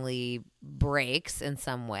fundamentally breaks in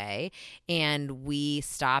some way and we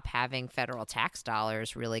stop having federal tax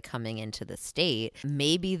dollars really coming into the state,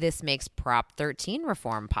 maybe this makes Prop 13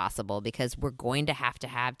 reform possible, because we're going to have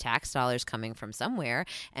tax dollars coming from somewhere,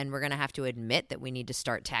 and we're going to have to admit that we need to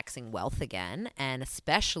start taxing wealth again, and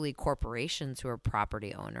especially corporations who are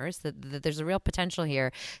property owners, that there's a real potential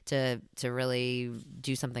here to really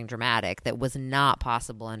do something dramatic that was not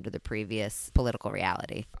possible under the previous political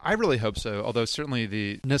reality. I really hope so, although certainly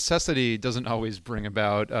the necessity doesn't always bring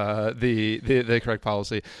about the correct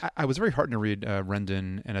policy. I was very heartened to read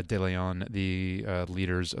Rendon and De Leon, the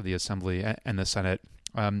leaders of the Assembly and the Senate,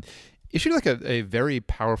 issued like a very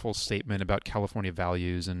powerful statement about California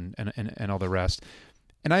values and all the rest.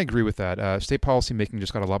 And I agree with that. State policy making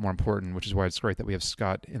just got a lot more important, which is why it's great that we have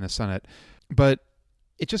Scott in the Senate. But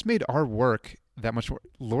it just made our work that much more.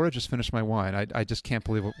 Laura just finished my wine. I just can't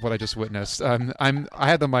believe what I just witnessed. I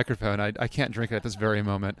had the microphone. I can't drink it at this very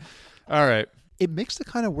moment. All right. It makes the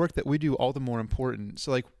kind of work that we do all the more important.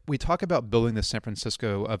 So like we talk about building the San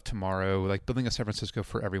Francisco of tomorrow, like building a San Francisco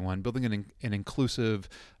for everyone, building an inclusive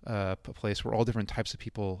place where all different types of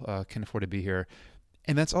people can afford to be here.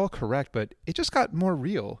 And that's all correct, but it just got more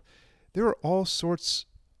real. There are all sorts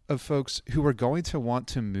of folks who are going to want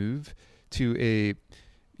to move to a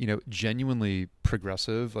genuinely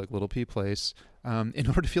progressive, like Little P place, in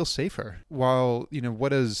order to feel safer. While, what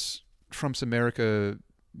does Trump's America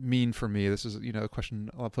mean for me? This is, a question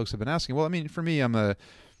a lot of folks have been asking. Well, I mean, for me, I'm a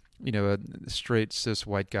straight cis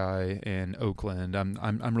white guy in Oakland.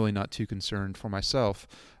 I'm really not too concerned for myself.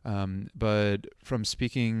 But from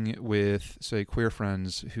speaking with, say, queer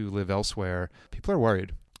friends who live elsewhere, people are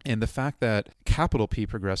worried. And the fact that capital P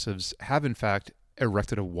progressives have, in fact,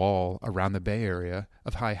 erected a wall around the Bay Area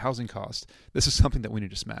of high housing costs. This is something that we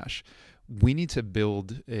need to smash. We need to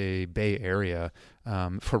build a Bay Area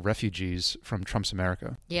for refugees from Trump's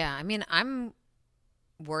America. Yeah, I mean, I'm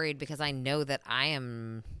worried because I know that I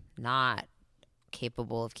am not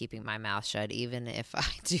capable of keeping my mouth shut, even if I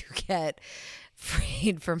do get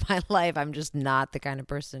freed for my life. I'm just not the kind of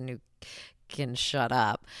person who can shut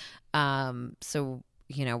up. So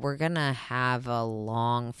we're going to have a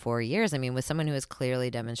long 4 years. I mean, with someone who has clearly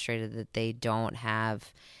demonstrated that they don't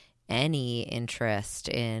have any interest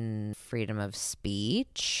in freedom of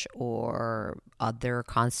speech or other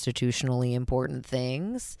constitutionally important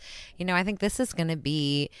things, I think this is going to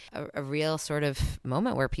be a real sort of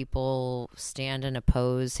moment where people stand and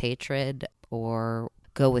oppose hatred or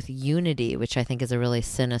go with unity, which I think is a really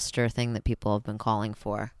sinister thing that people have been calling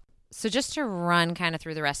for. So just to run kind of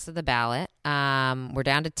through the rest of the ballot, we're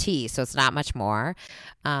down to T, so it's not much more.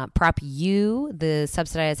 Prop U, the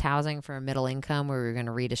subsidized housing for middle income, where we were going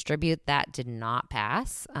to redistribute, that did not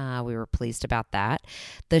pass. We were pleased about that.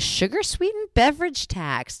 The sugar-sweetened beverage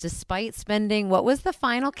tax, despite spending, what was the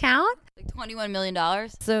final count? Like $21 million.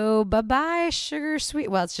 So bye-bye sugar-sweet.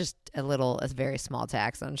 Well, it's just a very small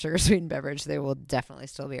tax on sugar-sweetened beverage. They will definitely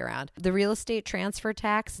still be around. The real estate transfer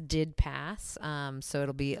tax did pass, so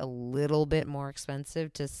it'll be a little bit more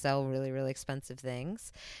expensive to sell really, really expensive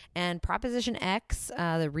things. And Proposition X,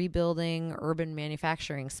 the rebuilding urban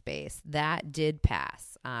manufacturing space, that did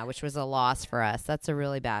pass, which was a loss for us. That's a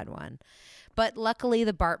really bad one. But luckily,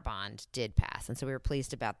 the BART bond did pass, and so we were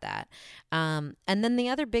pleased about that. And then the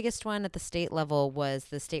other biggest one at the state level was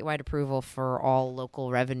the statewide approval for all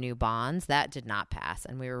local revenue bonds. That did not pass,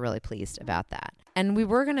 and we were really pleased about that. And we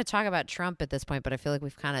were going to talk about Trump at this point, but I feel like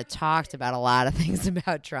we've kind of talked about a lot of things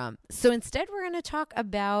about Trump. So instead, we're going to talk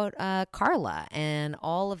about Carla and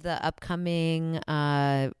all of the upcoming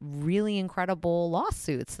really incredible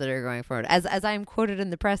lawsuits that are going forward. As I'm quoted in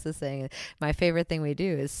the press as saying, my favorite thing we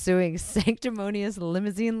do is suing sanctimonious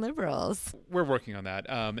limousine liberals. We're working on that,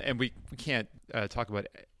 and we can't talk about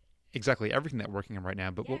exactly everything that we're working on right now,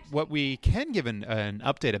 but what we can give an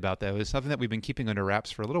update about, though, is something that we've been keeping under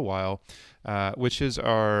wraps for a little while, which is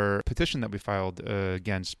our petition that we filed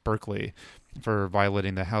against Berkeley for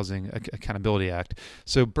violating the Housing Accountability Act.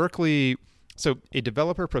 So a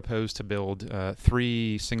developer proposed to build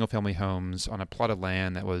 3 single-family homes on a plot of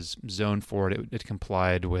land that was zoned for it. It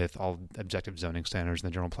complied with all objective zoning standards in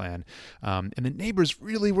the general plan. And the neighbors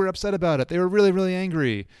really were upset about it. They were really, really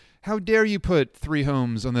angry. How dare you put 3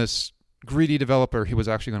 homes on this greedy developer who was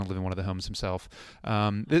actually going to live in one of the homes himself.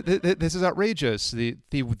 This is outrageous. The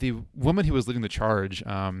woman who was leading the charge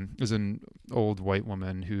was an old white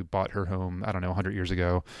woman who bought her home, I don't know, 100 years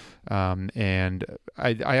ago. And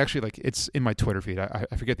I actually, like, it's in my Twitter feed. I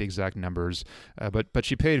forget the exact numbers, but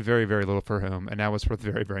she paid very, very little for her home, and now it's worth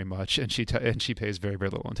very, very much. And she pays very, very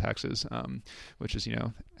little in taxes, which is,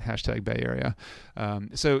 hashtag Bay Area.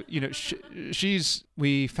 So,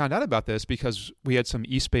 we found out about this because we had some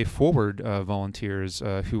East Bay Forward volunteers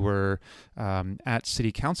who were at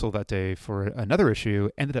City Council that day for another issue,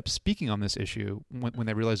 ended up speaking on this issue when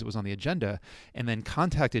they realized it was on the agenda, and then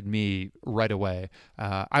contacted me right away.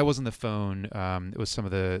 I was on the phone. It was some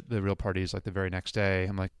of the real parties, like, the very next day.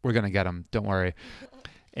 I'm like, we're going to get them. Don't worry.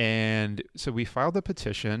 And so we filed a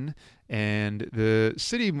petition, and the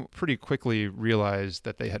city pretty quickly realized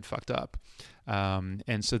that they had fucked up.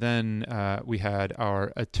 And so then we had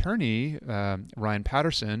our attorney, Ryan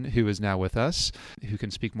Patterson, who is now with us, who can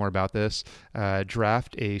speak more about this,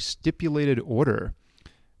 draft a stipulated order,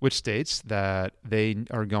 which states that they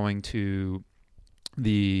are going to,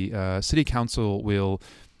 the city council will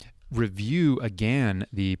review again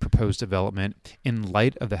the proposed development in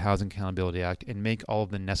light of the Housing Accountability Act and make all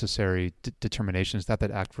of the necessary determinations that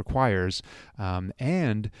act requires,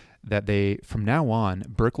 and that they, from now on,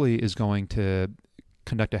 Berkeley is going to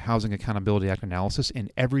conduct a Housing Accountability Act analysis in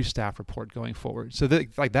every staff report going forward. So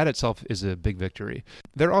that itself is a big victory.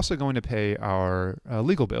 They're also going to pay our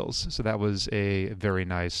legal bills. So that was a very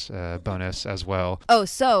nice bonus as well. Oh,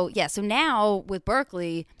 so now with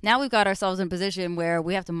Berkeley, now we've got ourselves in a position where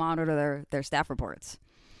we have to monitor their staff reports.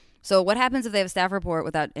 So what happens if they have a staff report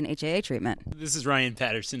without an HAA treatment? This is Ryan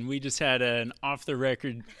Patterson. We just had an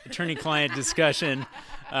off-the-record attorney-client discussion,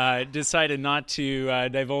 decided not to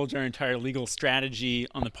divulge our entire legal strategy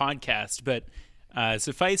on the podcast, but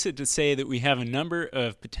suffice it to say that we have a number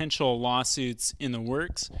of potential lawsuits in the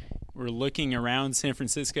works. We're looking around San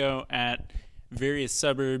Francisco at various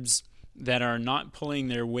suburbs that are not pulling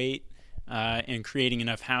their weight and creating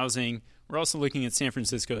enough housing. We're also looking at San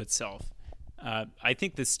Francisco itself. I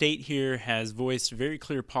think the state here has voiced very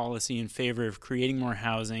clear policy in favor of creating more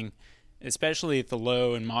housing, especially at the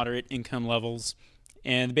low and moderate income levels.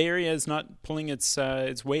 And the Bay Area is not pulling its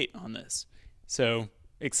weight on this. So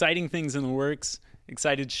exciting things in the works.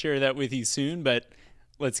 Excited to share that with you soon, but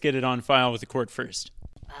let's get it on file with the court first.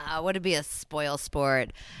 Would it be a spoil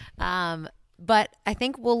sport? But I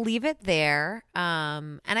think we'll leave it there.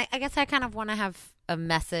 And I guess I kind of want to have a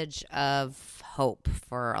message of hope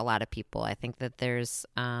for a lot of people. I think that there's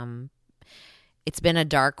it's been a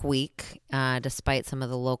dark week despite some of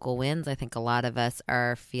the local wins. I think a lot of us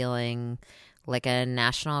are feeling like a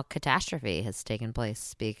national catastrophe has taken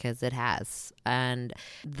place, because it has. And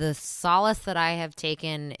the solace that I have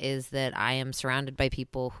taken is that I am surrounded by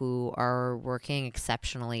people who are working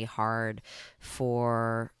exceptionally hard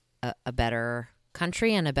for a better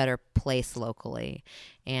country and a better place locally.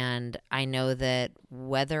 And I know that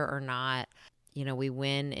whether or not we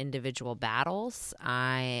win individual battles,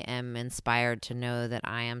 I am inspired to know that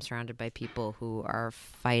I am surrounded by people who are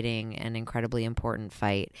fighting an incredibly important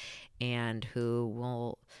fight and who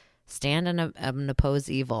will stand and oppose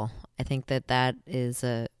evil. I think that is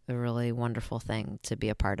a really wonderful thing to be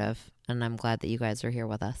a part of, and I'm glad that you guys are here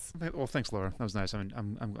with us. Well, thanks, Laura. That was nice. I mean,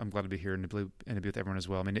 I'm glad to be here and to be with everyone as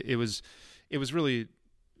well. I mean, it was really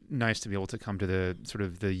nice to be able to come to the sort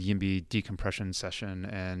of the YIMBY decompression session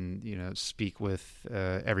and speak with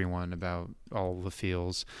everyone about all the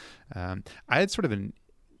feels. I had sort of an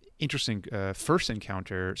interesting first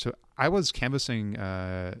encounter. So I was canvassing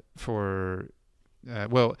I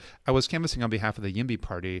was canvassing on behalf of the YIMBY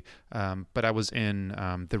party, but I was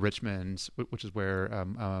in the Richmond, which is where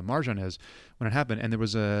Marjan is, when it happened. And there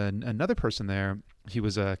was another person there. He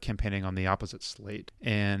was campaigning on the opposite slate.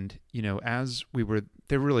 And, as we were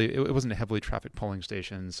there, really, it wasn't a heavily trafficked polling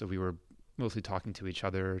station. So we were mostly talking to each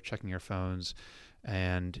other, checking our phones,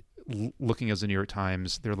 and looking at the New York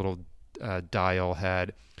Times. Their little dial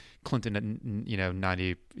had Clinton at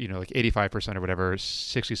 90, like 85% or whatever,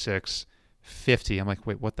 66, 50. I'm like,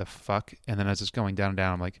 wait, what the fuck? And then as it's going down and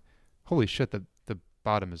down, I'm like, holy shit, the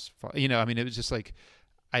bottom is it was just like,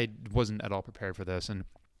 I wasn't at all prepared for this. And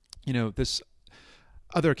this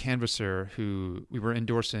other canvasser who we were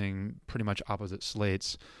endorsing pretty much opposite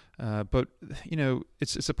slates, but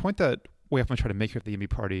it's a point that we often try to make here at the YIMBY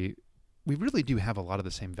party. We really do have a lot of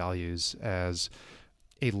the same values as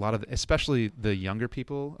a lot of, especially the younger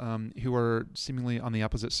people who are seemingly on the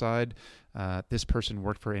opposite side. This person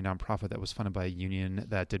worked for a nonprofit that was funded by a union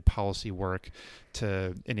that did policy work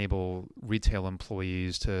to enable retail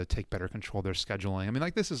employees to take better control of their scheduling. I mean,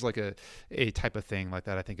 like, this is like a type of thing like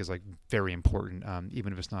that I think is like very important,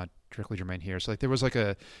 even if it's not directly germane here. So like there was like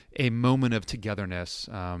a moment of togetherness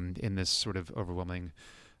in this sort of overwhelming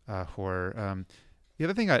horror. The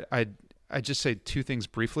other thing I'd just say two things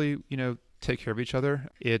briefly, take care of each other.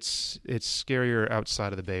 It's scarier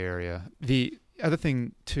outside of the Bay Area. The other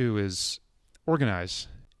thing too is organize.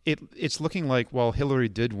 It's looking like while Hillary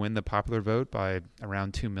did win the popular vote by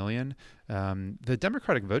around 2 million, the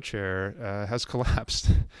Democratic vote share has collapsed.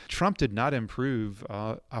 Trump did not improve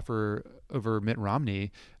over Mitt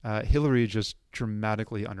Romney. Hillary just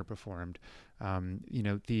dramatically underperformed.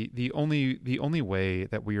 The only way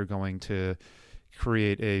that we are going to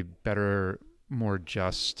create a better, more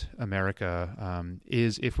just America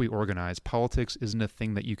is if we organize. Politics isn't a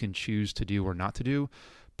thing that you can choose to do or not to do.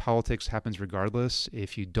 Politics happens regardless.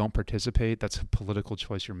 If you don't participate, that's a political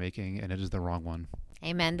choice you're making, and it is the wrong one.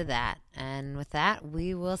 Amen to that. And with that,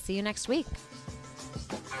 we will see you next week.